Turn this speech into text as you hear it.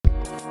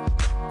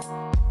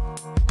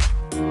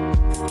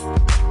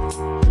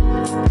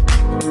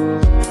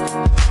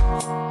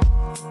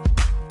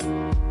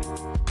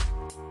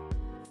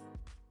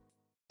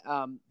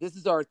This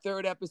is our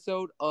third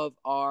episode of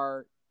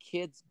our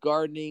kids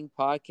gardening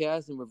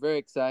podcast, and we're very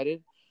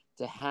excited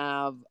to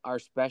have our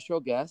special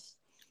guest.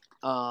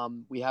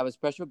 We have a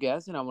special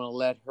guest, and I want to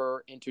let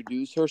her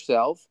introduce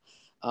herself.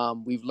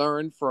 We've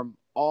learned from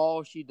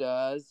all she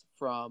does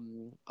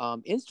from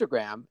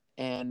Instagram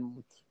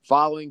and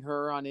following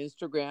her on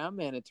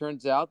Instagram, and it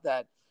turns out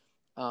that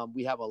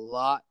we have a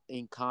lot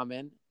in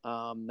common.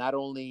 Not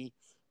only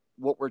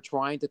what we're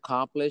trying to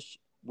accomplish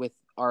with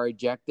our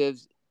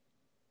objectives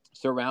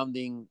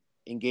surrounding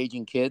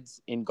engaging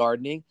kids in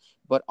gardening,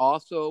 but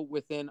also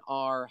within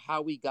our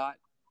how we got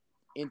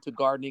into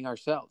gardening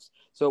ourselves.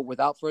 So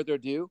without further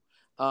ado,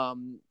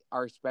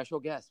 our special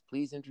guest,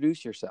 please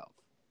introduce yourself.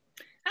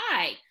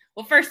 Hi.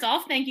 Well, first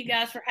off, thank you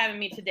guys for having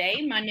me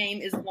today. My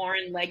name is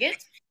Lauren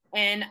Leggett,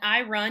 and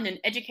I run an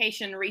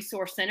education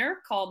resource center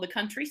called the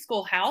Country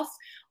Schoolhouse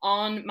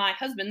on my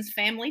husband's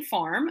family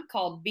farm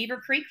called Beaver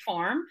Creek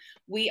Farm.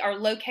 We are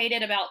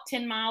located about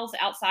 10 miles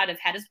outside of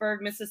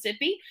Hattiesburg,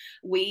 Mississippi.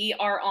 We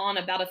are on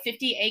about a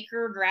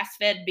 50-acre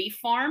grass-fed beef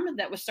farm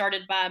that was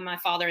started by my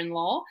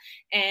father-in-law,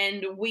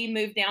 and we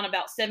moved down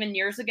about 7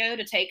 years ago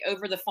to take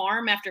over the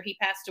farm after he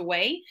passed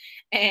away.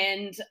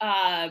 And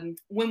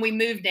when we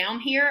moved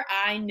down here,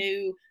 I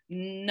knew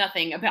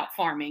nothing about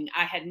farming.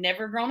 I had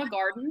never grown a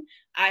garden.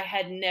 I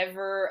had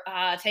never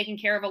taken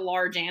care of a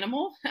large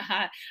animal.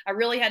 I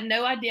really had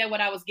no idea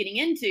what I was getting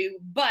into,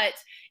 but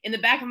in the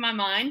back of my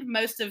mind,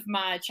 most of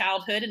my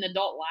childhood and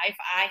adult life,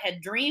 I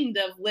had dreamed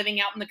of living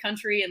out in the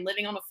country and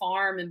living on a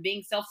farm and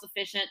being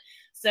self-sufficient.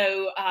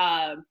 So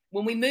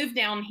when we moved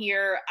down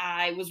here,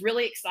 I was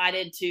really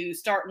excited to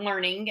start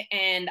learning,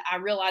 and I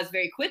realized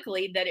very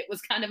quickly that it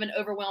was kind of an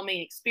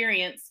overwhelming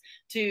experience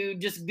to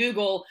just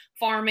Google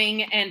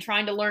farming and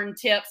trying to learn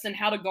tips and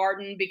how to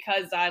garden,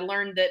 because I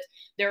learned that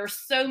there are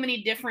so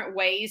many different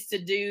ways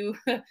to do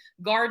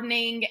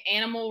gardening,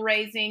 animal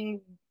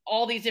raising,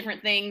 all these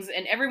different things,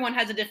 and everyone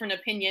has a different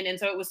opinion. And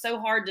so it was so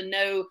hard to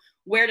know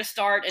where to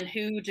start and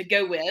who to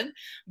go with.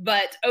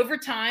 But over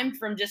time,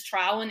 from just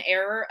trial and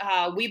error,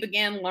 we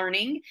began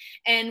learning.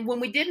 And when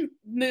we did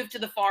move to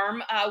the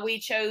farm, we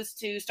chose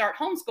to start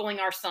homeschooling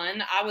our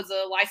son. I was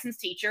a licensed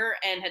teacher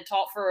and had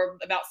taught for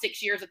about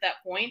 6 years at that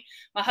point.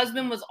 My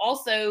husband was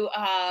also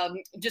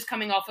just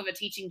coming off of a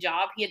teaching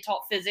job. He had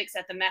taught physics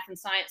at the Math and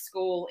Science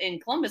School in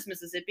Columbus,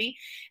 Mississippi.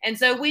 And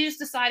so we just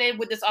decided,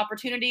 with this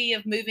opportunity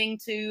of moving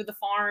to the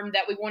farm,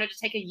 that we wanted to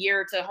take a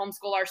year to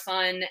homeschool our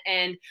son.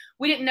 And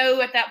we didn't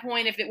know at that point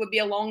if it would be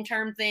a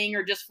long-term thing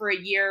or just for a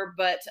year,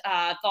 but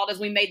thought as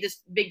we made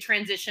this big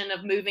transition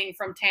of moving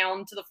from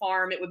town to the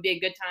farm, it would be a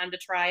good time to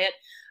try it.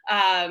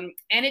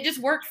 And it just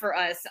worked for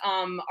us.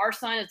 Our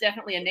son is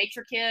definitely a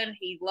nature kid.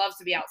 He loves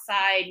to be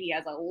outside. He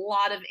has a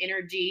lot of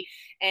energy,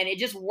 and it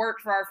just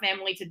worked for our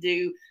family to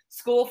do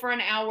school for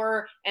an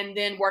hour and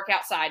then work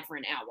outside for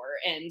an hour,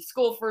 and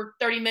school for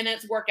 30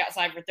 minutes, work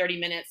outside for 30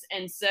 minutes.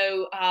 And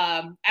so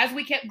as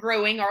we kept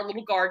growing our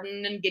little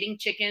garden and getting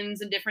chickens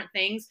and different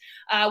things,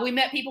 we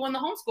met people in the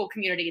homeschool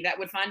community that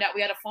would find out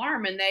we had a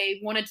farm, and they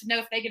wanted to know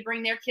if they could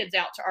bring their kids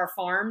out to our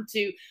farm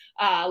to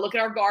look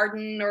at our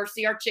garden or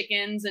see our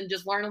chickens and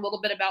just learn a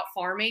little bit about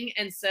farming.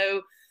 And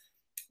so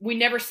we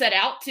never set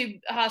out to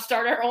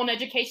start our own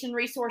education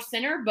resource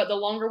center, but the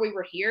longer we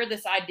were here,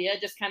 this idea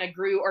just kind of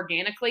grew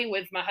organically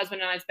with my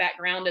husband and I's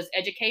background as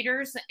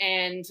educators,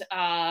 and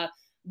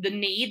the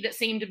need that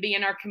seemed to be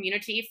in our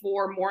community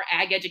for more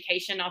ag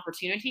education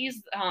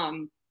opportunities.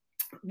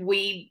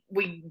 We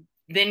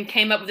then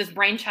came up with this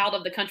brainchild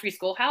of the Country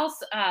Schoolhouse.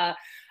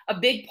 A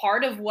big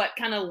part of what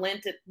kind of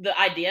lent the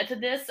idea to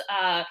this,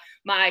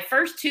 my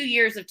first 2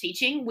 years of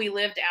teaching, we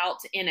lived out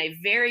in a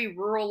very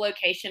rural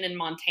location in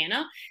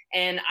Montana,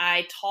 and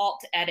I taught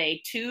at a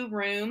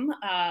 2-room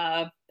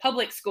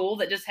public school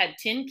that just had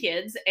 10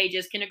 kids,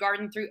 ages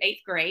kindergarten through 8th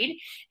grade.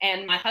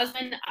 And my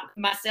husband,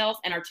 myself,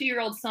 and our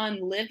 2-year-old son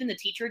lived in the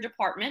teacher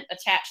department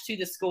attached to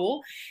the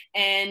school.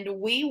 And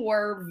we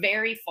were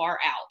very far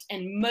out.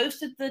 And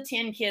most of the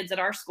 10 kids at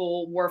our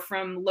school were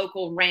from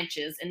local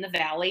ranches in the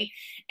valley.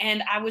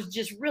 And I was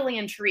just really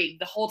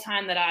intrigued the whole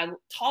time that I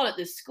taught at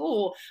this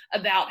school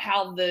about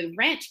how the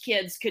ranch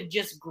kids could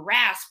just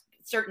grasp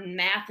certain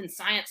math and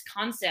science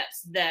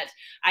concepts that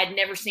I'd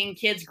never seen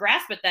kids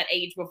grasp at that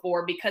age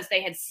before, because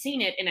they had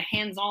seen it in a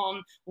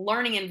hands-on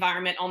learning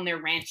environment on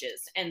their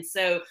ranches. And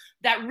so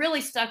that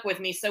really stuck with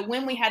me. So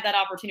when we had that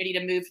opportunity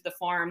to move to the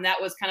farm, that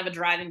was kind of a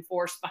driving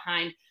force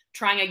behind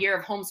trying a year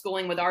of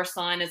homeschooling with our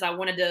son, as I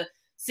wanted to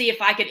see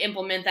if I could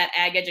implement that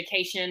ag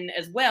education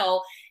as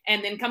well.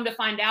 And then come to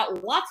find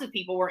out, lots of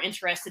people were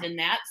interested in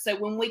that. So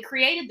when we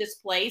created this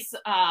place,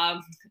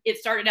 it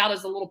started out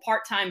as a little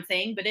part-time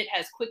thing, but it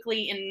has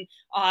quickly, in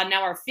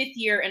now our 5th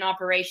year in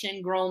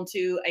operation, grown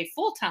to a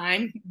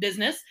full-time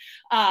business.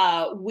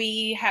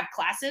 We have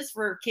classes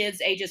for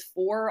kids ages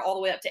 4 all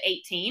the way up to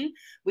 18.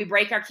 We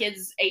break our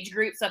kids' age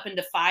groups up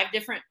into 5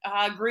 different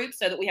groups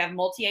so that we have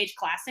multi-age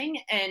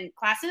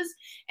classes.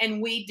 And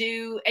we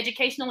do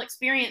educational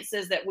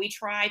experiences that we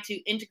try to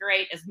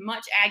integrate as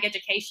much ag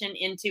education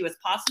into as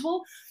possible,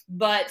 possible.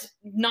 But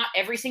not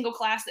every single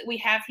class that we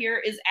have here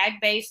is ag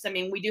based. I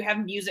mean, we do have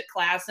music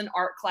class and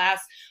art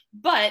class,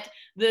 but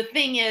the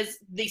thing is,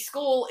 the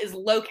school is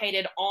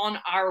located on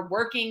our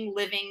working,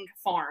 living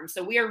farm.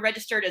 So we are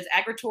registered as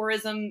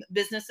agritourism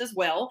business as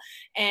well.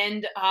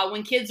 And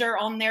when kids are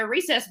on their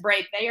recess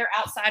break, they are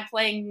outside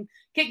playing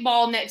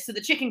kickball next to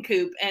the chicken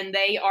coop, and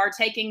they are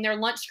taking their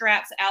lunch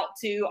scraps out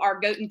to our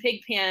goat and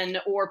pig pen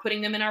or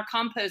putting them in our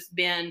compost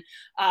bin.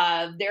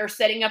 They're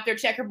setting up their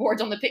checkerboards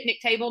on the picnic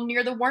table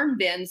near the worm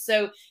bin.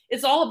 So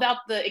it's all about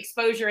the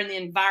exposure and the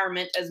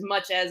environment as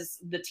much as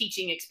the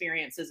teaching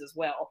experiences as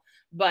well.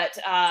 But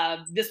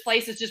this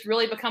place has just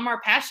really become our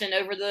passion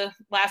over the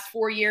last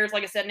 4 years.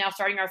 Like I said, now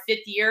starting our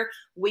 5th year,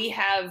 we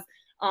have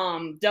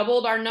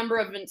doubled our number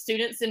of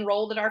students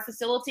enrolled at our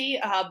facility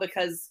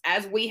because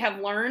as we have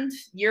learned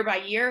year by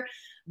year,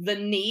 the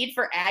need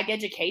for ag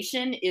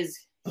education is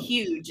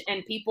huge,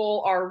 and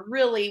people are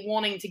really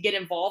wanting to get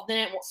involved in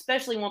it,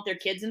 especially want their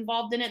kids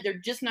involved in it. They're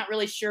just not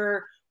really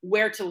sure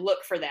where to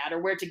look for that or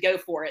where to go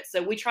for it.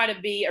 So we try to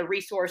be a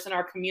resource in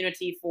our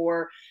community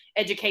for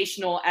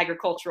educational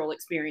agricultural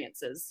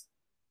experiences.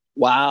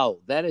 Wow,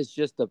 that is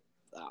just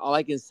all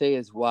I can say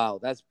is wow.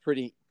 That's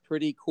pretty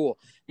cool.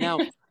 Now,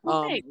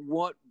 Okay.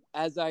 what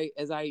as I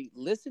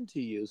listen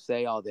to you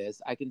say all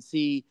this, I can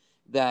see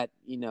that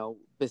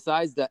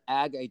besides the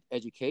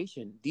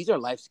education, these are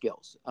life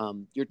skills.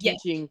 You're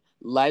Yes. teaching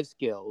life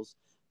skills,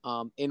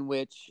 in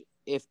which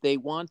if they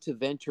want to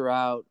venture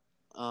out,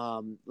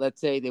 let's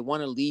say they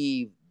want to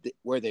leave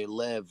where they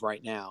live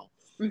right now,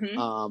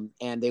 Mm-hmm.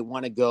 and they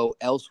want to go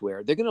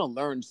elsewhere, they're going to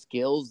learn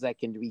skills that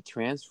can be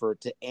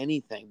transferred to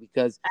anything.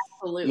 Because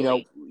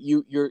Absolutely.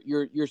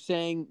 you're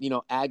saying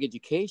ag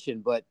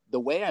education, but the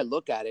way I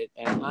look at it,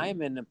 and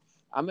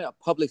I'm a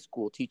public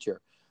school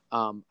teacher.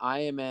 I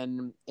am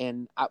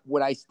in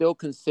what I still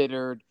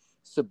considered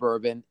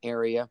suburban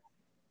area.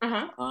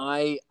 Uh-huh.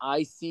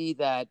 I see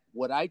that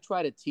what I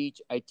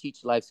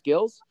teach life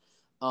skills.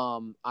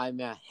 I'm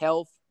a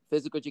health,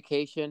 physical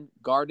education,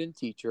 garden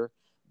teacher,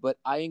 but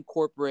I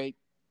incorporate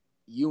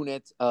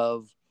units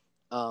of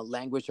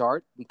language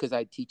art because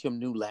I teach them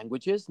new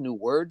languages, new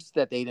words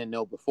that they didn't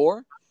know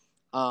before.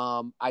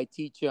 I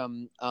teach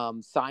them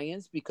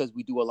science because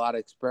we do a lot of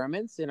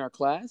experiments in our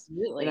class, and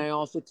I Absolutely.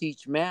 also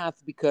teach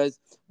math because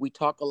we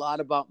talk a lot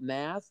about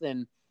math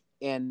and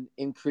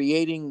in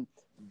creating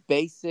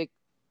basic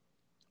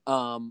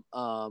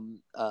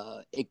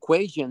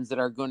equations that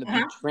are going to be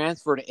Uh-huh.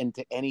 transferred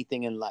into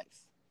anything in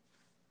life.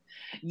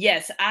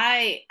 Yes,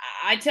 I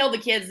tell the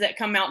kids that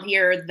come out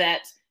here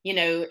that,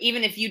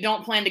 even if you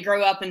don't plan to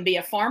grow up and be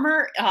a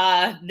farmer,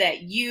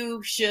 that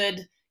you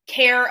should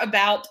care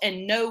about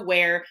and know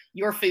where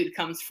your food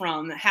comes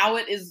from, how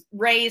it is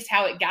raised,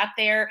 how it got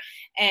there.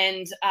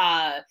 And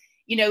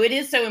it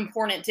is so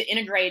important to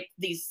integrate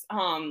these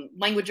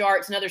language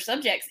arts and other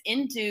subjects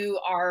into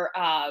our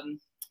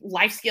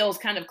life skills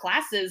kind of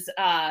classes.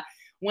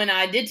 When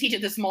I did teach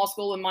at the small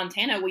school in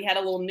Montana, we had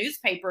a little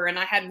newspaper, and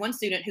I had one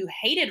student who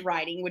hated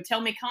writing, would tell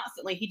me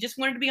constantly he just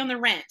wanted to be on the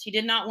ranch. He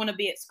did not want to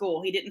be at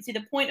school. He didn't see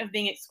the point of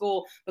being at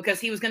school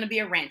because he was going to be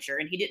a rancher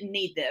and he didn't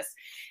need this.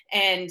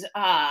 And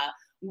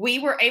we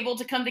were able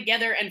to come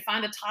together and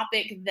find a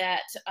topic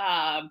that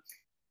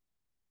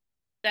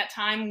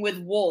time with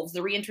wolves,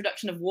 the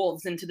reintroduction of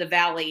wolves into the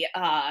valley.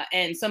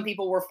 And some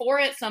people were for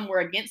it, some were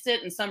against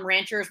it, and some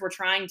ranchers were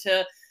trying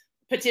to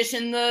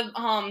petition the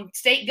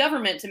state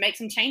government to make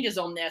some changes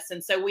on this.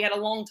 And so we had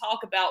a long talk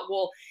about,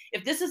 well,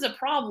 if this is a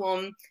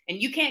problem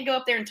and you can't go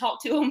up there and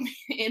talk to them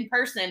in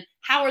person,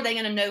 how are they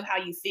going to know how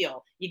you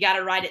feel? You got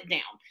to write it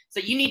down. So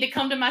you need to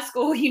come to my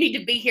school. You need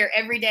to be here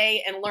every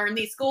day and learn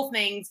these school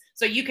things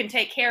so you can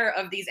take care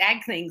of these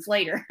ag things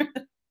later.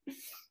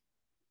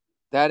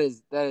 That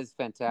is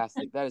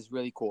fantastic. That is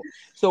really cool.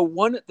 So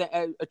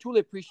I truly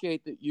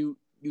appreciate that you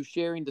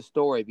sharing the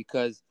story,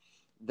 because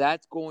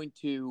that's going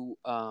to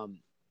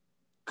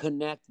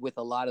connect with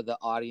a lot of the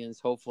audience,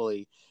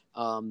 hopefully,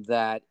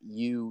 that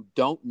you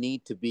don't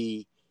need to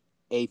be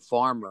a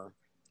farmer.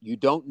 You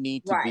don't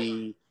need to Right.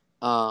 be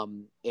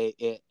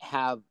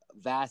have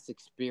vast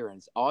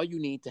experience. All you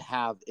need to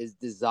have is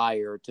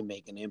desire to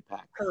make an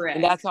impact. And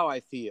Correct. that's how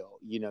I feel.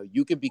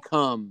 You can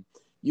become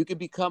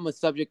a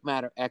subject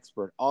matter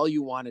expert. All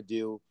you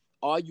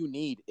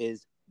need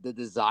is the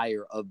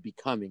desire of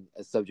becoming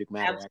a subject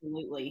matter expert.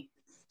 Absolutely.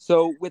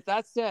 So with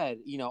that said,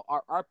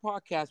 our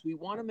podcast, we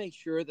want to make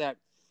sure that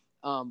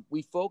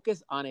we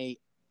focus on a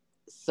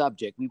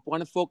subject. We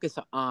want to focus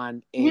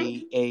on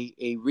Mhm.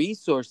 a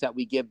resource that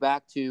we give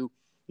back to,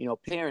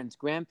 parents,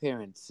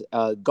 grandparents,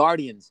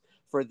 guardians,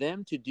 for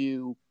them to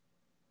do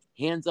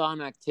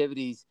hands-on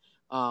activities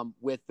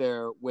with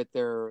their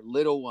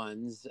little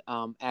ones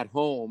at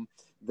home,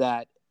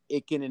 that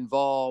it can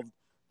involve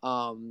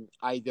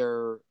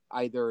either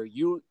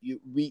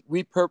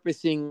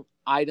repurposing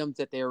items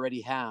that they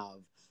already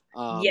have.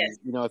 Yes.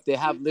 If they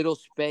have little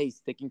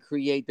space, they can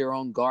create their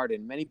own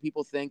garden. Many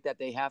people think that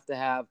they have to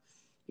have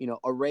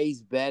a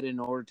raised bed in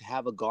order to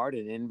have a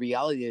garden. In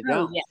reality, they Oh,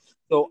 don't. yeah.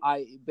 So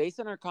based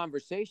on our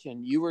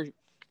conversation, you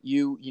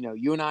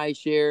and I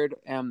shared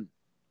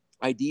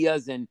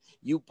ideas. And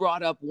you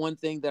brought up one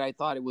thing that I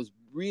thought it was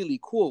really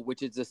cool,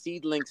 which is a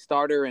seedling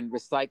starter and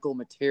recycle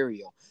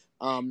material.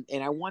 And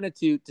I wanted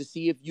to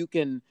see if you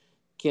can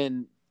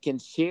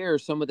share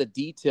some of the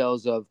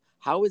details of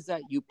how is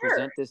that you Sure.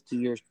 present this to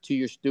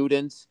your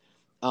students.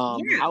 Yeah.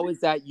 How is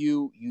that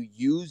you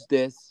use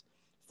this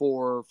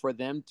for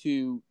them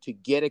to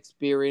get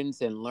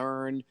experience and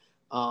learn,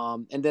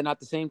 and then at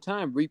the same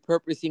time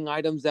repurposing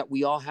items that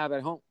we all have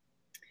at home.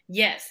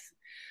 Yes.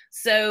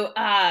 So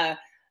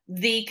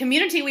the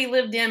community we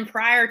lived in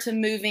prior to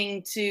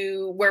moving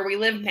to where we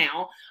live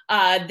now,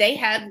 they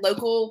had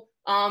local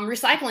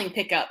recycling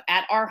pickup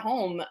at our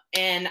home,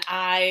 and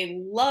I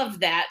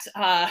loved that.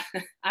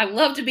 I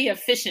love to be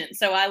efficient,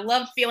 so I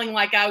loved feeling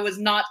like I was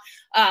not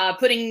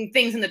putting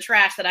things in the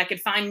trash, that I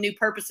could find new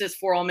purposes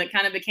for them. It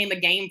kind of became a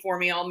game for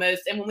me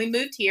almost. And when we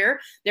moved here,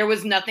 there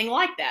was nothing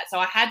like that, so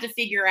I had to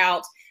figure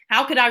out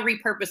how could I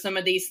repurpose some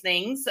of these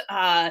things.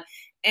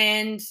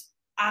 And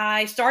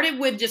I started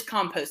with just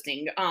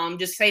composting,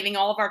 just saving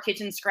all of our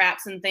kitchen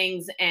scraps and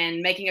things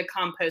and making a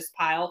compost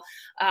pile.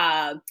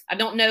 I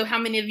don't know how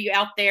many of you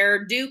out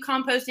there do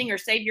composting or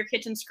save your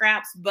kitchen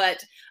scraps,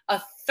 but a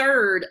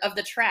third of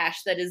the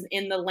trash that is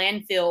in the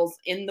landfills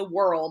in the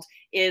world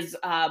is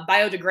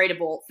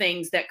biodegradable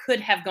things that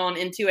could have gone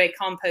into a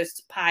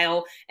compost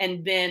pile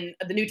and been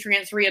the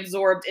nutrients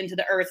reabsorbed into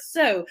the earth.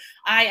 So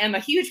I am a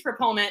huge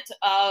proponent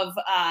of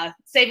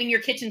saving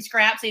your kitchen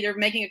scraps, either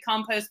making a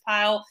compost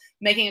pile,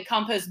 making a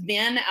compost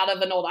bin out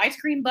of an old ice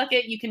cream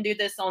bucket. You can do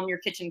this on your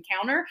kitchen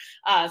counter.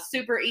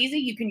 Super easy.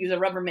 You can use a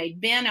Rubbermaid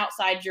bin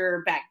outside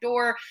your back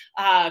door.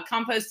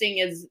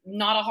 Composting is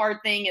not a hard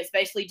thing. It's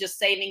basically just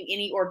saving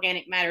any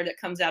organic matter that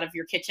comes out of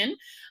your kitchen.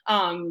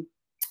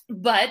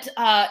 But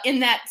in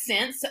that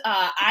sense,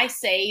 I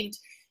saved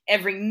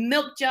every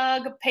milk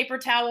jug, paper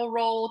towel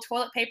roll,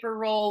 toilet paper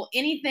roll,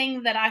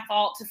 anything that I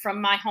thought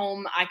from my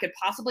home I could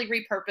possibly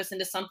repurpose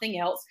into something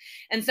else.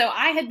 And so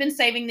I had been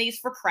saving these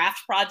for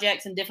craft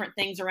projects and different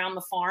things around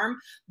the farm,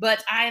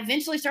 but I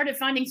eventually started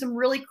finding some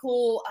really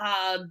cool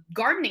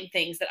gardening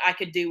things that I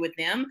could do with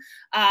them.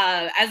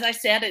 As I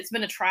said, it's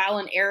been a trial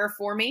and error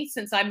for me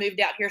since I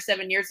moved out here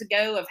 7 years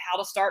ago of how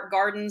to start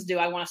gardens. Do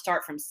I want to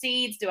start from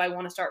seeds? Do I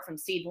want to start from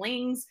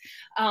seedlings?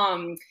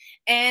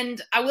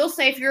 And I will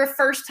say, if you're a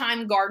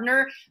first-time gardener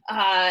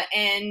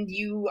and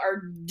you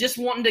are just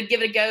wanting to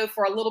give it a go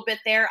for a little bit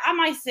there, I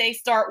might say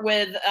start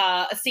with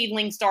a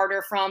seedling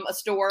starter from a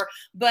store.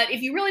 But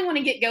if you really want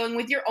to get going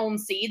with your own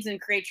seeds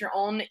and create your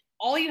own,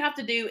 all you have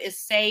to do is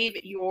save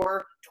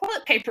your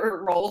toilet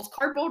paper rolls,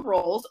 cardboard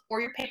rolls, or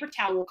your paper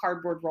towel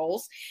cardboard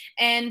rolls,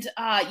 and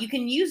you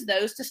can use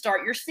those to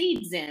start your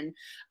seeds in.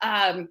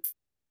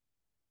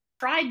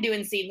 Tried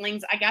doing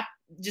seedlings. I got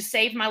just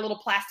saved my little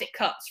plastic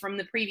cups from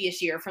the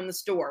previous year from the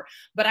store,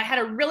 but I had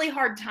a really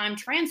hard time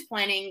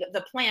transplanting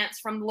the plants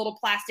from the little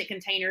plastic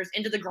containers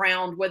into the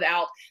ground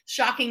without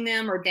shocking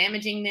them or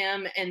damaging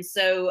them. And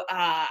so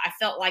I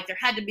felt like there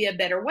had to be a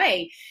better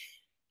way.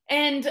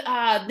 And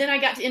then I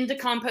got into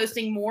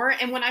composting more.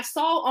 And when I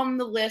saw on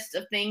the list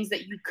of things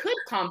that you could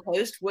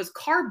compost was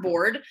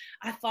cardboard,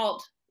 I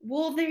thought,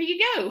 well, there you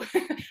go.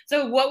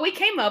 So what we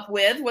came up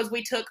with was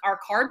we took our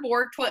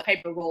cardboard toilet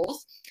paper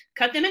rolls,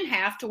 cut them in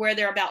half to where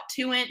they're about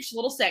 2-inch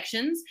little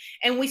sections,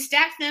 and we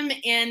stacked them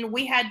in.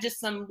 We had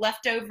just some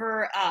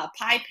leftover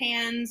pie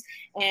pans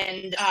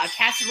and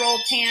casserole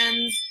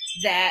pans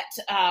that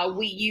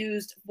we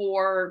used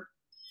for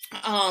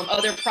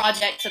other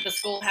projects at the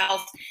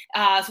schoolhouse.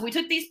 So we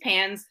took these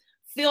pans,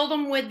 filled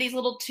them with these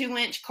little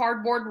 2-inch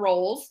cardboard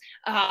rolls.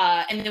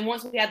 And then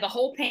once we had the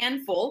whole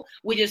pan full,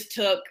 we just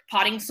took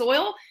potting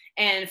soil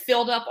and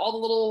filled up all the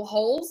little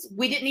holes.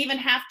 We didn't even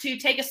have to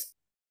take a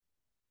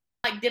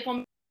dip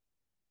them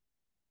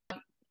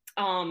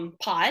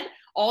pod.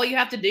 All you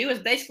have to do is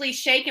basically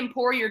shake and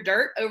pour your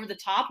dirt over the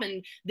top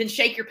and then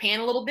shake your pan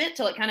a little bit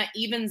till it kind of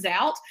evens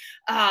out.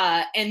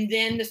 And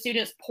then the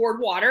students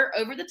poured water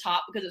over the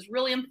top because it's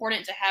really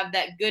important to have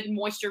that good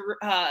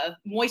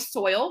moist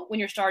soil when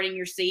you're starting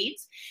your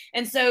seeds.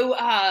 And so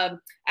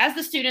as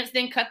the students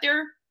then cut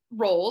their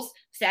rolls,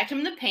 stacked them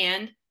in the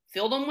pan,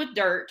 filled them with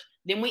dirt,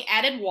 then we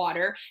added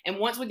water. And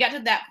once we got to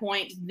that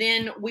point,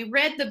 then we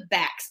read the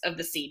backs of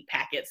the seed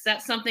packets.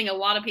 That's something a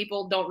lot of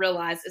people don't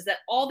realize, is that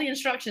all the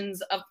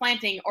instructions of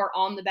planting are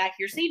on the back of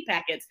your seed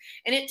packets.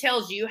 And it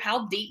tells you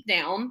how deep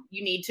down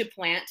you need to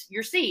plant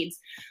your seeds.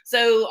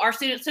 So our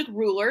students took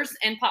rulers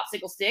and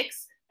popsicle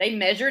sticks. They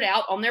measured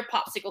out on their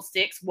popsicle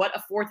sticks what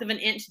 1/4 of an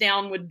inch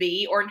down would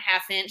be, or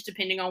 1/2 inch,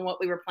 depending on what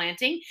we were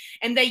planting.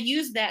 And they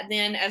used that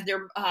then as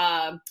their,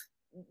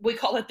 we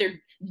call it their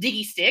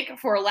diggy stick,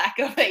 for lack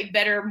of a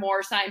better,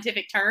 more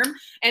scientific term.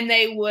 And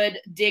they would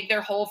dig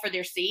their hole for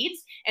their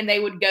seeds, and they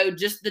would go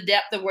just the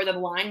depth of where the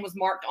line was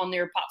marked on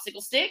their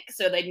popsicle stick,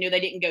 so they knew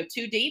they didn't go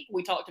too deep.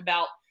 We talked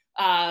about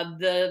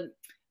the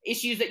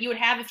issues that you would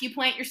have if you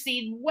plant your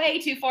seed way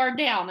too far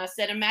down. I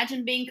said,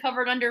 imagine being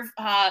covered under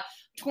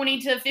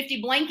 20 to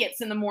 50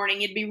 blankets in the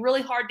morning. It'd be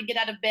really hard to get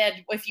out of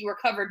bed if you were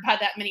covered by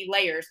that many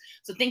layers.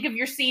 So think of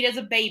your seed as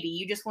a baby.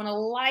 You just want to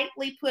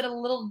lightly put a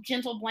little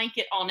gentle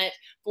blanket on it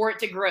for it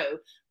to grow.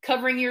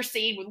 Covering your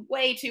seed with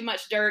way too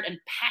much dirt and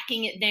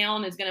packing it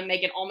down is going to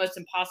make it almost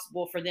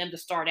impossible for them to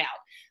start out.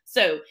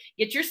 So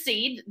get your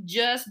seed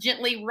just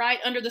gently right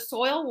under the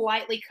soil,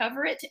 lightly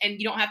cover it, and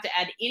you don't have to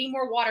add any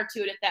more water to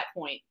it at that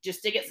point. Just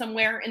stick it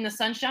somewhere in the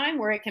sunshine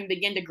where it can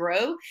begin to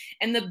grow.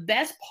 And the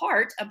best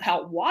part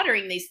about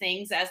watering these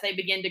things as they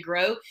begin to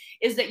grow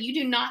is that you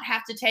do not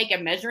have to take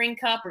a measuring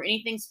cup or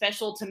anything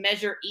special to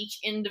measure each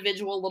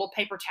individual little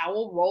paper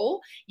towel roll.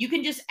 You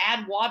can just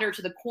add water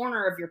to the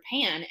corner of your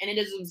pan, and it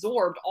is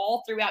absorbed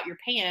all throughout your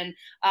pan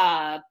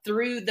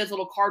through those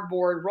little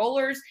cardboard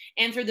rollers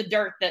and through the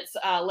dirt that's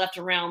left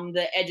around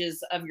the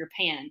edges of your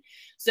pan.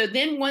 So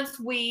then once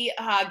we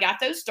got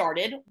those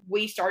started,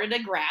 we started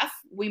a graph.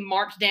 We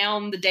marked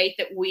down the date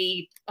that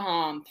we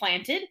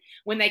planted.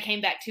 When they came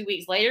back 2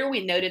 weeks later,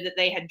 we noted that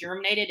they had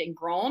germinated and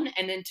grown.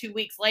 And then 2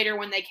 weeks later,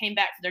 when they came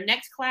back for their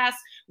next class,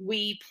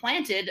 we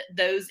planted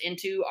those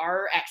into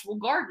our actual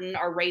garden,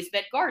 our raised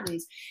bed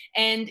gardens.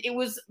 And it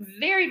was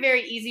very,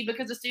 very easy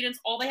because the students,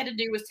 all they had to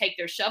do was take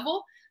their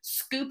shovel,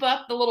 scoop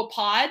up the little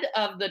pod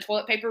of the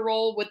toilet paper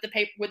roll with the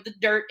paper with the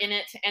dirt in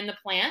it and the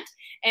plant.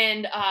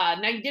 And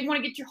now you did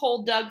want to get your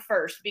hole dug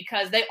first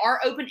because they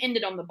are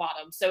open-ended on the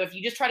bottom. So if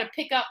you just try to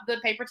pick up the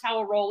paper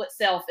towel roll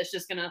itself, it's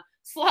just going to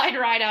slide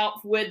right out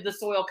with the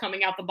soil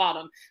coming out the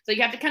bottom. So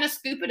you have to kind of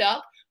scoop it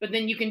up, but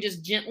then you can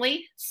just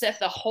gently set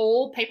the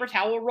whole paper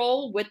towel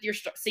roll with your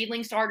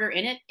seedling starter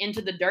in it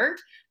into the dirt,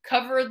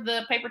 cover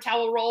the paper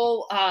towel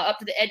roll up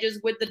to the edges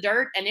with the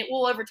dirt, and it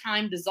will over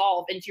time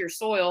dissolve into your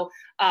soil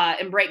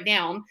and break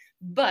down.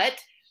 But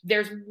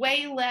there's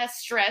way less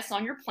stress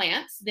on your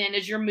plants than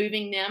as you're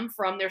moving them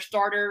from their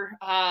starter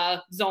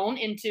zone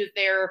into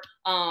their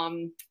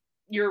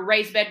your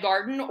raised bed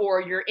garden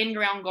or your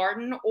in-ground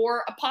garden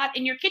or a pot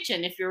in your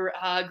kitchen if you're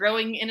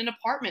growing in an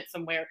apartment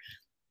somewhere.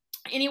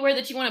 Anywhere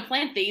that you want to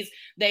plant these,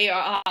 they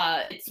are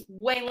it's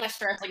way less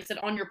stress, like I said,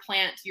 on your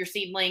plant, your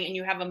seedling, and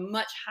you have a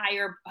much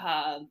higher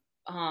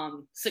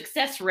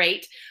success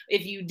rate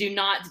if you do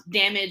not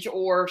damage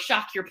or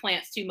shock your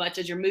plants too much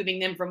as you're moving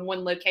them from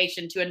one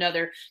location to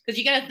another. Because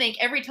you got to think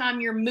every time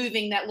you're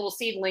moving that little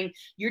seedling,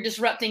 you're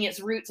disrupting its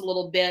roots a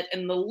little bit,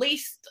 and the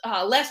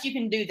less you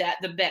can do that,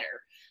 the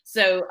better.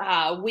 So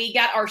we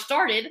got our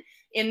started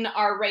in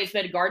our raised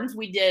bed gardens.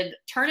 We did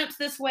turnips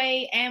this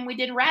way and we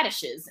did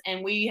radishes,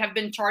 and we have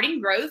been charting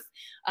growth.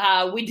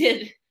 We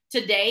did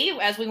today,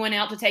 as we went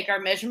out to take our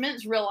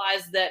measurements,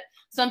 realized that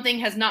something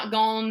has not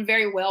gone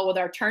very well with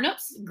our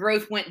turnips.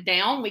 Growth went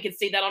down. We could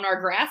see that on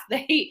our graph.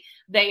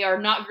 They are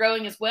not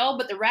growing as well,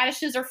 but the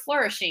radishes are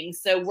flourishing.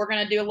 So we're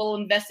going to do a little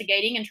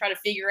investigating and try to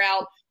figure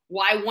out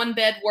why one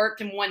bed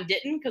worked and one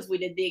didn't, because we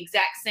did the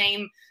exact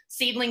same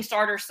seedling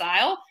starter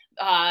style.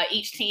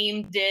 Each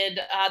team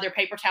did their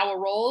paper towel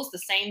rolls, the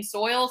same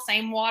soil,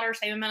 same water,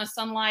 same amount of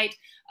sunlight.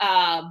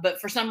 But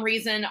for some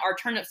reason, our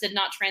turnips did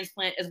not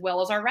transplant as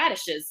well as our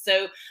radishes.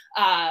 So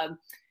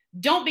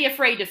don't be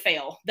afraid to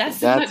fail.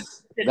 That's advice.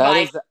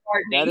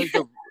 That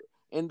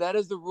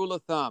is the rule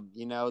of thumb.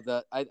 You know,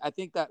 I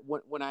think that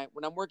when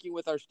I'm working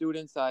with our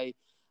students, I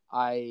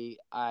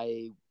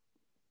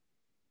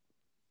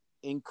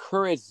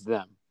encourage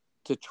them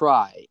to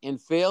try, and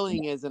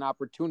failing is an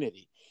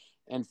opportunity.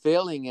 And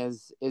failing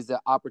is an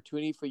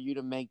opportunity for you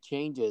to make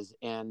changes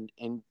and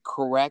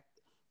correct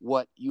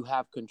what you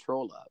have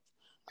control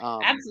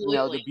of. Absolutely. You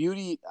know, the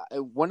beauty,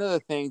 one of the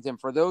things, and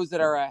for those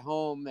that are at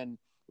home and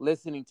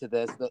listening to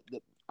this,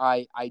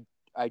 I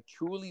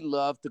truly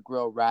love to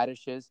grow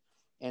radishes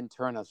and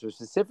turnips, or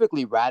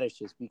specifically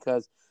radishes,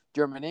 because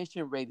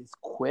germination rate is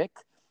quick,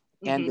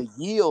 and the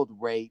yield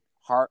rate,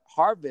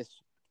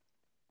 harvest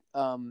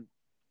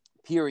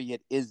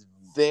period, is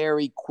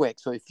very quick.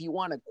 So if you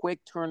want a quick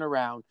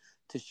turnaround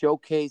to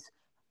showcase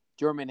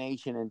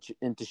germination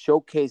and to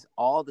showcase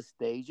all the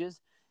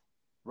stages,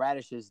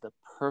 radish is the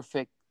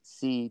perfect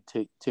seed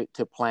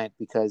to plant,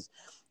 because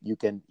you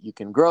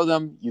can grow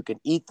them, you can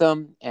eat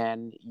them,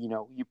 and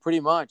you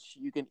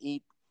can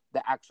eat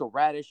the actual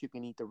radish, you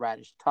can eat the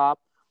radish top,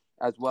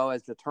 as well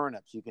as the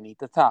turnips, you can eat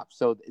the top.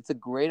 So it's a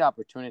great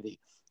opportunity.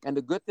 And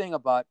the good thing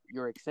about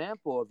your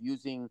example of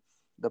using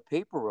the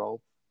paper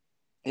roll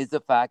is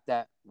the fact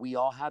that we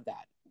all have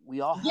that.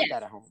 We all have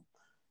that at home.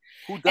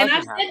 Who doesn't and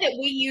I've have said that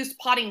we used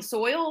potting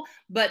soil,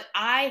 but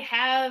I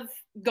have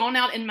gone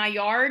out in my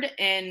yard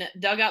and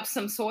dug up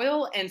some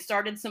soil and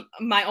started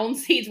my own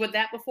seeds with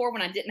that before,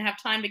 when I didn't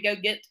have time to go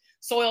get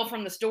soil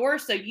from the store.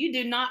 So you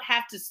do not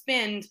have to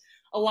spend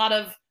a lot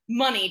of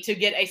money to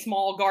get a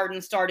small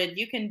garden started.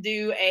 You can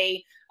do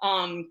a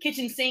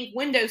kitchen sink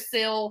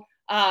windowsill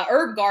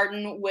herb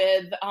garden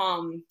with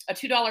a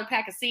 $2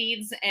 pack of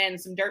seeds and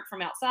some dirt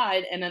from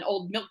outside and an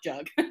old milk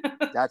jug.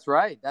 That's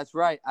right.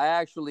 I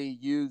actually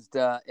used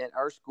at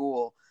our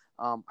school,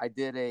 I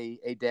did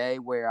a day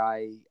where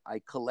I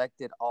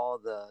collected all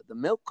the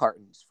milk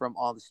cartons from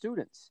all the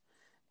students.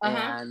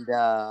 Uh-huh. and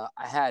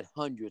I had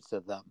hundreds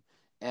of them.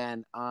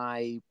 And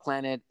I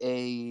planted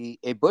a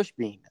bush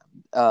bean,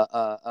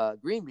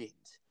 green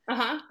beans,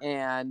 Uh-huh.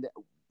 and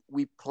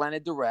we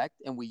planted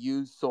direct, and we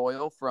used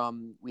soil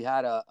from. We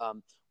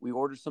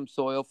ordered some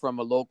soil from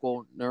a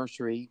local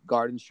nursery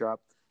garden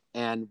shop,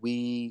 and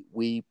we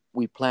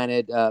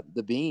planted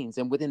the beans,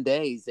 and within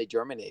days they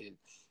germinated.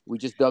 We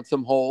just dug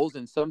some holes,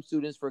 and some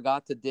students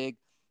forgot to dig,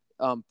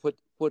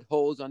 put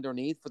holes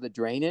underneath for the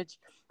drainage,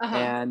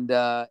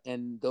 Uh-huh.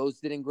 and those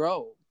didn't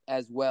grow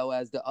as well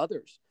as the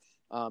others,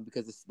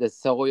 because the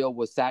soil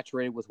was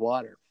saturated with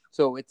water.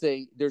 So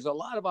there's a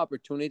lot of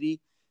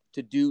opportunity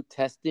to do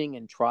testing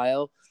and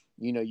trial.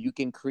 You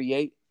can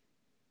create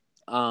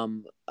at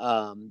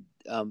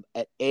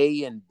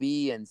A and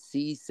B and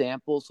C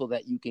samples so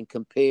that you can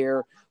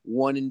compare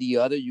one and the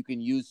other. You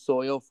can use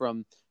soil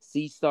from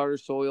seed starter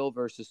soil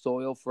versus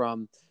soil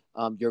from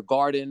your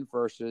garden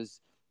versus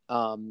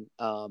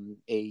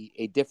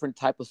a different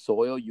type of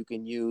soil. You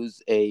can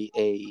use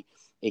a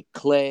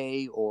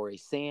clay or a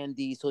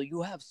sandy. So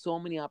you have so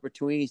many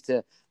opportunities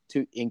to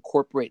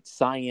incorporate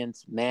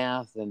science,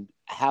 math, and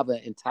have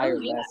an Oh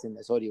entire yeah. lesson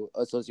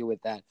associated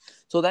with that.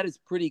 So that is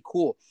pretty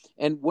cool.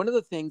 And one of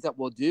the things that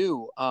we'll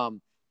do,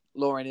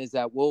 Lauren, is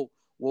that we'll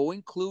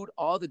include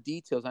all the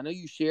details. I know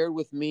you shared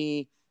with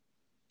me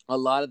a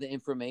lot of the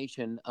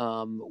information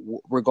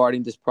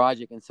regarding this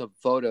project and some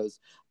photos.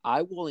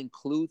 I will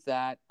include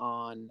that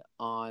on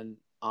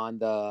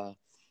the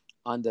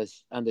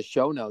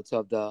show notes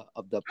of the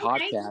Okay.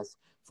 podcast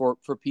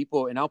for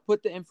people, and I'll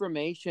put the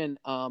information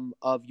of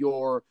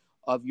your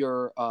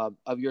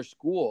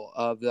school,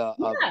 Yeah.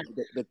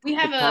 We the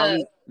have a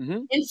county.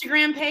 Mhm.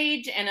 Instagram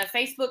page and a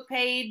Facebook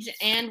page,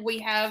 and we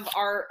have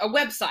a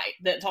website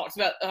that talks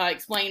about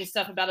explains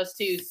stuff about us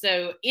too.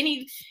 So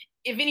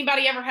if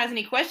anybody ever has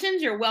any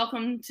questions, you're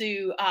welcome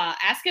to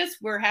ask us.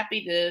 We're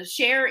happy to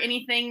share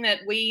anything that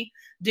we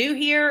do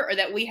here or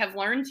that we have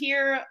learned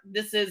here.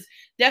 This is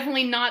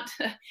definitely not.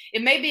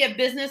 It may be a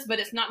business, but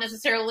it's not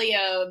necessarily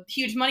a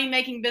huge money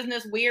making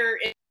business. We're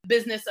in the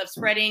business of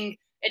spreading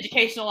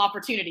educational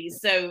opportunities.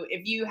 So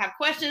if you have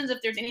questions,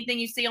 if there's anything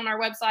you see on our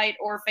website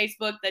or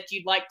Facebook that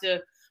you'd like to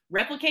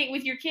replicate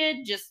with your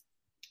kid, just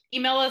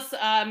email us,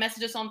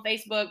 message us on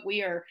Facebook.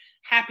 We are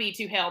happy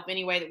to help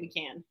any way that we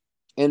can.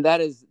 And that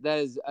is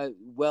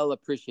well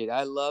appreciated.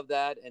 I love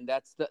that, and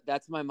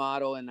that's my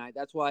motto, and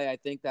that's why I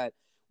think that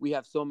we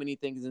have so many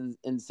things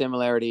in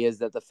similarity. Is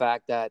that the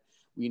fact that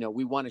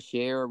we want to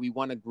share, we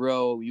want to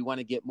grow, we want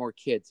to get more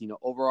kids.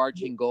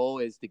 Overarching goal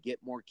is to get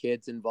more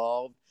kids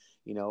involved.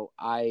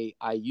 I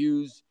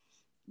use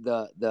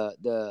the the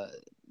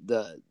the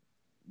the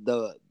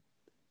the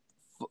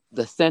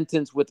the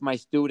sentence with my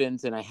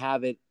students, and I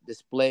have it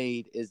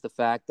displayed, is the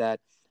fact that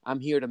I'm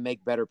here to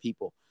make better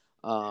people.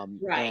 Right.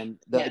 And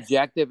the Yes,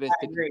 objective is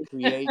I to agree.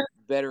 create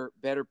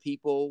better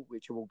people,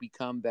 which will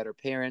become better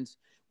parents,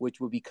 which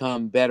will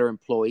become better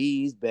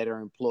employees, better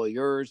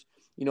employers.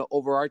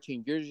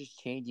 Overarching, you're just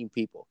changing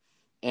people.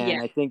 Yeah.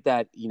 And I think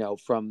that,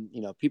 from,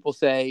 people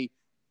say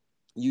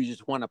you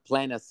just want to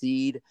plant a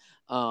seed.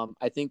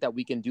 I think that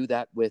we can do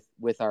that with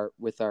our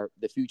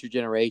the future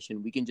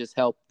generation. We can just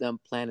help them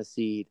plant a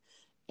seed,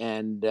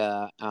 and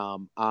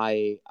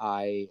I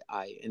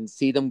and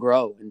see them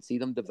grow and see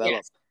them develop.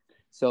 Yes.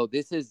 So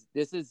this is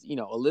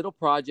a little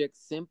project,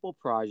 simple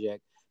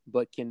project,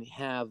 but can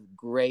have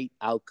great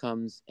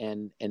outcomes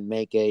and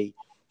make a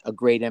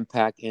great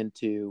impact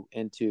into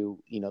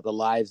the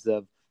lives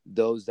of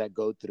those that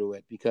go through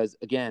it. Because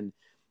again,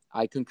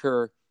 I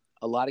concur,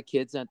 a lot of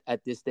kids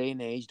at this day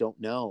and age don't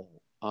know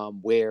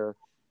where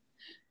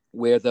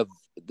the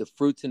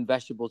fruits and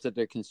vegetables that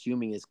they're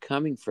consuming is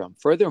coming from.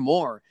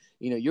 Furthermore,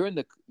 you're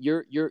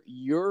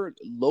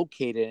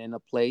located in a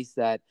place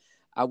that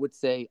I would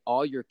say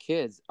all your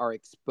kids are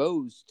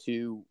exposed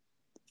to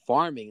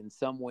farming in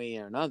some way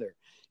or another.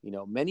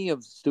 Many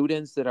of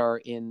students that are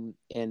in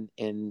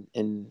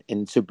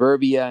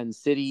suburbia and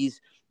cities,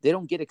 they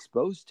don't get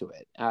exposed to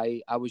it.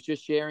 I was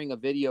just sharing a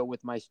video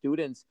with my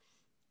students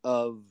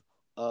of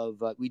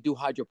we do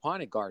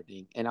hydroponic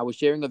gardening, and I was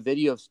sharing a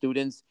video of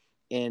students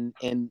in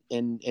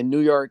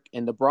New York,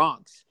 in the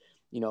Bronx.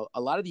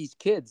 A lot of these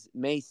kids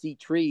may see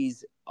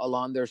trees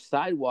along their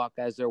sidewalk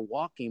as they're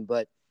walking,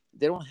 but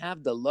they don't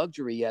have the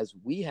luxury as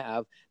we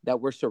have, that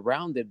we're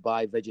surrounded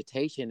by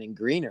vegetation and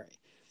greenery.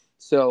 Oh,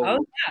 So I,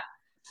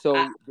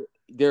 so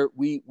there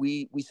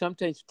we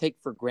sometimes take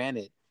for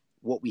granted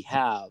what we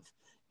have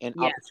and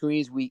yeah.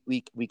 opportunities we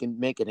can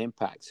make an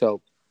impact.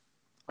 So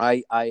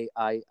I I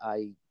I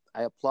I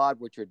I applaud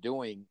what you're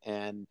doing,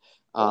 and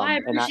Well, I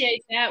and I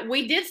appreciate that.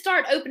 We did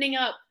start opening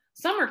up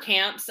summer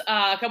camps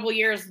a couple of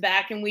years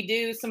back, and we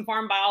do some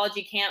farm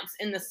biology camps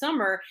in the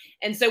summer.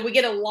 And so we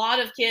get a lot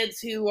of kids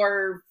who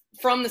are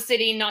from the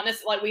city, not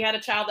necessarily. Like we had a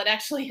child that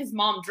actually his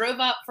mom drove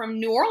up from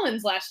New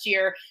Orleans last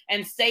year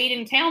and stayed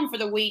in town for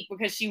the week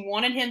because she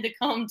wanted him to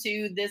come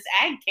to this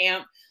ag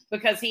camp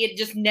because he had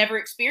just never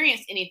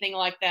experienced anything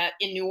like that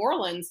in New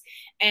Orleans.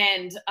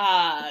 And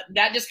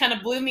that just kind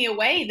of blew me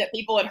away that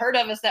people had heard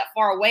of us that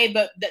far away,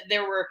 but that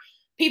there were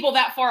people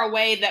that far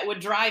away that would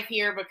drive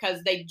here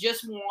because they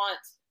just want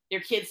their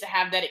kids to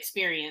have that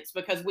experience,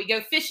 because we go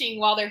fishing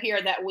while they're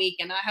here that week.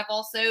 And I have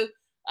also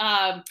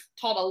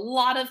taught a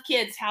lot of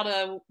kids how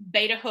to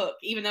bait a hook,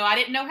 even though I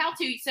didn't know how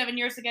to 7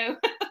 years ago.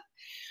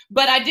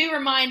 But I do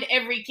remind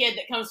every kid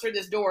that comes through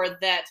this door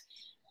that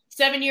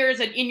 7 years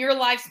in your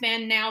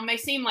lifespan now may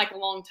seem like a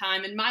long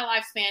time. In my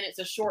lifespan, it's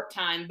a short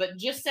time. But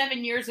just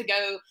 7 years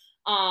ago,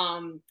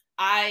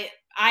 I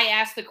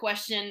asked the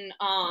question.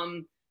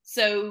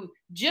 So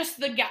just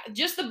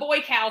the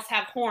boy cows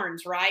have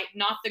horns, right?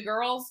 Not the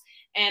girls.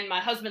 And my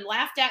husband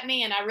laughed at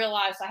me, and I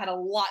realized I had a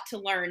lot to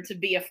learn to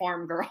be a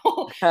farm girl.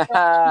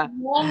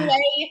 Long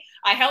way.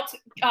 I helped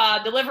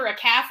deliver a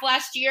calf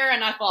last year,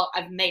 and I thought,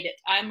 I've made it.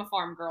 I'm a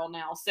farm girl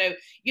now. So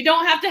you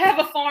don't have to have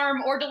a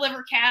farm or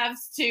deliver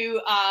calves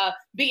to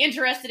be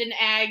interested in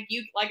ag.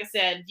 You, like I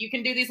said, you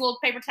can do these little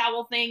paper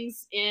towel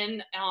things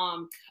in.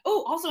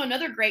 Also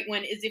another great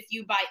one is if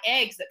you buy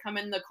eggs that come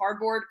in the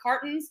cardboard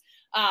cartons,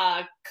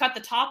 cut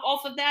the top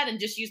off of that and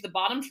just use the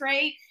bottom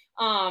tray.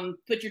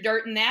 Put your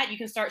dirt in that. You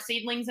can start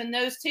seedlings in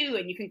those too,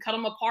 and you can cut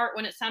them apart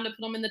when it's time to put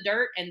them in the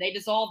dirt, and they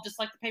dissolve just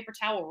like the paper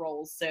towel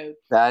rolls. So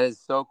that is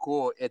so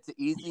cool. It's an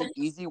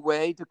easy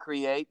way to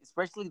create,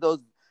 especially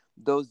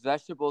those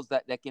vegetables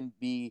that can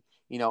be,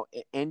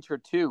 inch or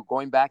two.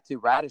 Going back to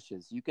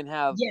radishes, you can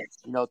have, yes.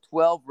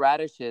 12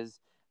 radishes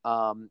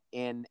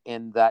in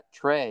that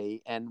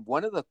tray. And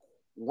one of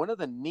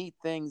the neat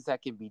things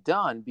that can be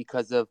done,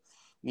 because of,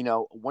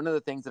 one of the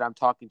things that I'm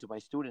talking to my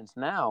students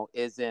now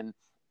is in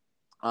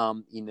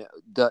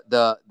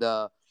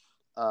the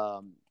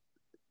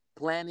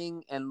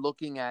planning and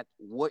looking at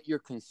what you're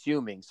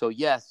consuming. So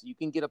yes, you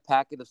can get a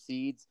packet of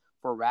seeds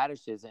for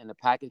radishes, and a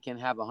packet can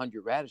have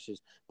 100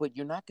 radishes, but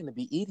you're not going to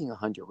be eating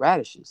 100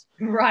 radishes.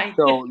 Right.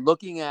 So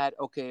looking at,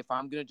 okay, if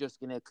I'm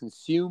just going to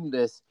consume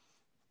this,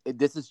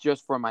 this is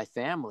just for my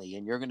family,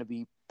 and you're going to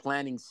be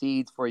planting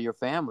seeds for your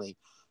family.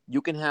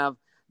 You can have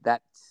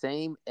that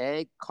same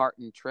egg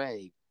carton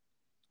tray.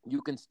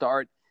 You can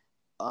start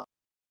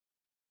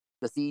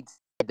the seeds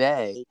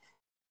today,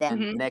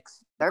 and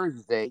next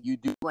Thursday you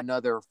do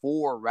another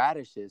 4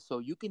 radishes. So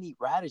you can eat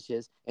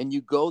radishes, and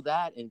you go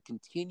that and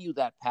continue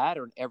that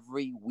pattern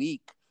every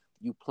week.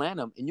 You plant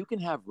them, and you can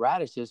have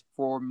radishes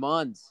for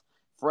months,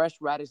 fresh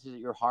radishes that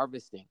you're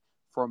harvesting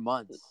for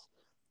months.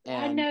 I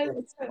And know,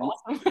 it's so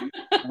awesome.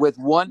 with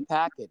one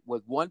packet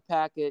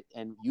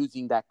and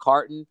using that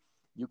carton,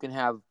 you can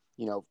have,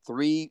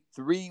 3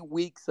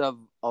 weeks of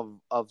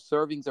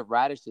servings of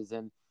radishes.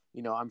 And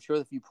I'm sure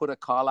if you put a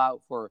call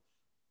out for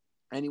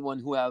anyone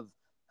who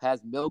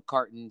has milk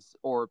cartons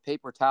or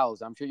paper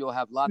towels, I'm sure you'll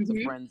have lots of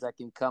friends that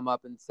can come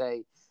up and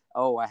say,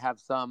 oh, I have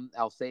some,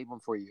 I'll save them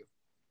for you.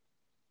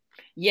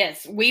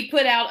 Yes, we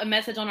put out a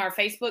message on our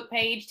Facebook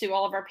page to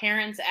all of our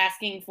parents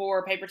asking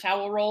for paper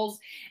towel rolls.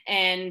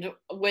 And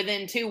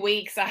within 2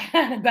 weeks, I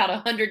had about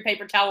 100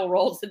 paper towel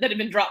rolls that had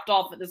been dropped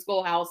off at the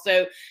schoolhouse.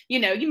 So, you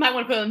might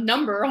want to put a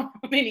number on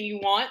how many you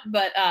want.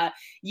 But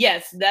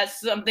yes, that's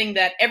something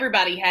that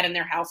everybody had in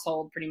their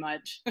household pretty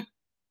much.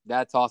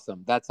 That's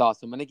awesome. That's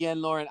awesome. And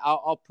again, Lauren,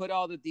 I'll put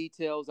all the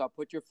details. I'll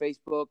put your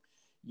Facebook,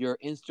 your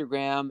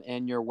Instagram,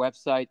 and your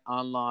website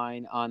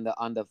online on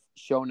the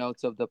show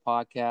notes of the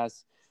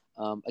podcast.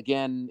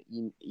 Again,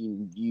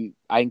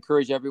 I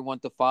encourage everyone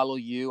to follow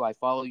you. I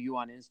follow you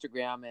on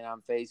Instagram and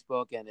on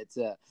Facebook, and it's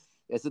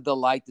a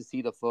delight to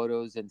see the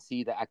photos and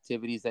see the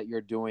activities that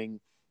you're doing.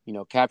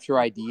 Capture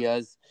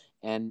ideas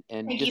and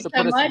Thank just you to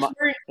so put a much.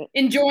 We're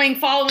enjoying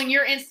following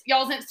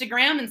y'all's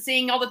Instagram and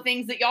seeing all the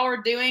things that y'all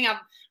are doing. I'm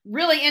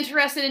really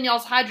interested in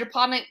y'all's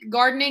hydroponic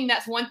gardening.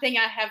 That's one thing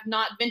I have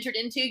not ventured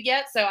into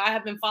yet. So I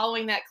have been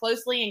following that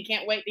closely and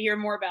can't wait to hear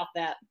more about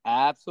that.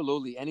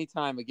 Absolutely.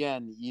 Anytime.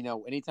 Again,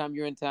 anytime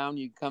you're in town,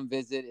 you can come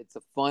visit. It's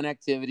a fun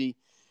activity.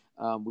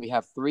 We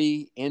have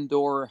 3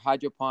 indoor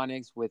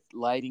hydroponics with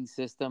lighting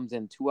systems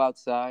and 2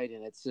 outside.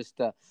 And it's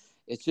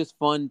just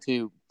fun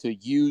to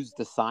use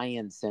the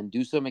science and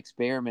do some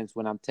experiments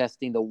when I'm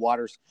testing the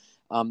waters,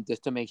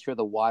 just to make sure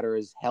the water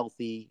is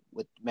healthy,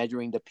 with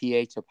measuring the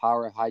pH, the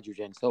power of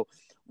hydrogen. So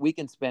we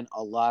can spend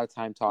a lot of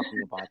time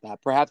talking about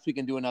that. Perhaps we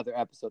can do another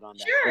episode on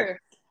that. Sure.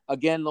 But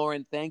again,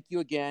 Lauren, thank you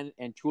again,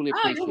 and truly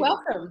appreciate it. You're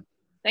welcome.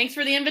 Thanks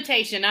for the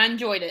invitation. I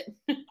enjoyed it.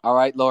 All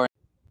right, Lauren.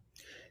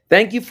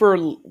 Thank you for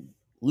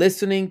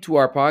listening to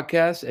our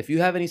podcast. If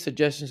you have any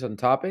suggestions on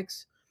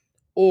topics,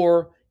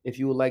 or if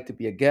you would like to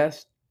be a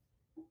guest,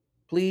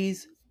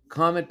 please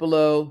comment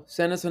below,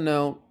 send us a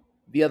note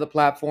via the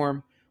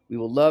platform. We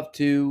would love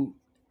to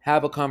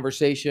have a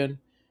conversation,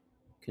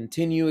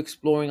 continue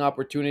exploring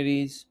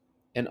opportunities,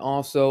 and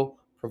also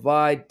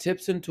provide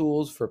tips and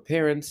tools for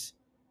parents,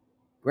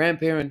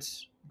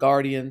 grandparents,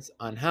 guardians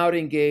on how to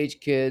engage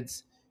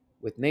kids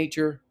with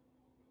nature,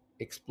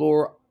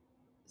 explore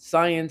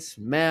science,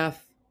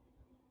 math,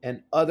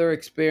 and other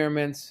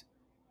experiments,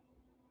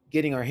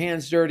 getting our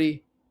hands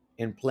dirty,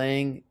 and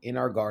playing in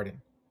our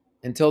garden.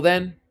 Until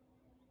then,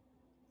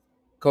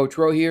 Coach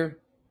Rowe here.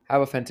 Have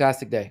a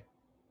fantastic day.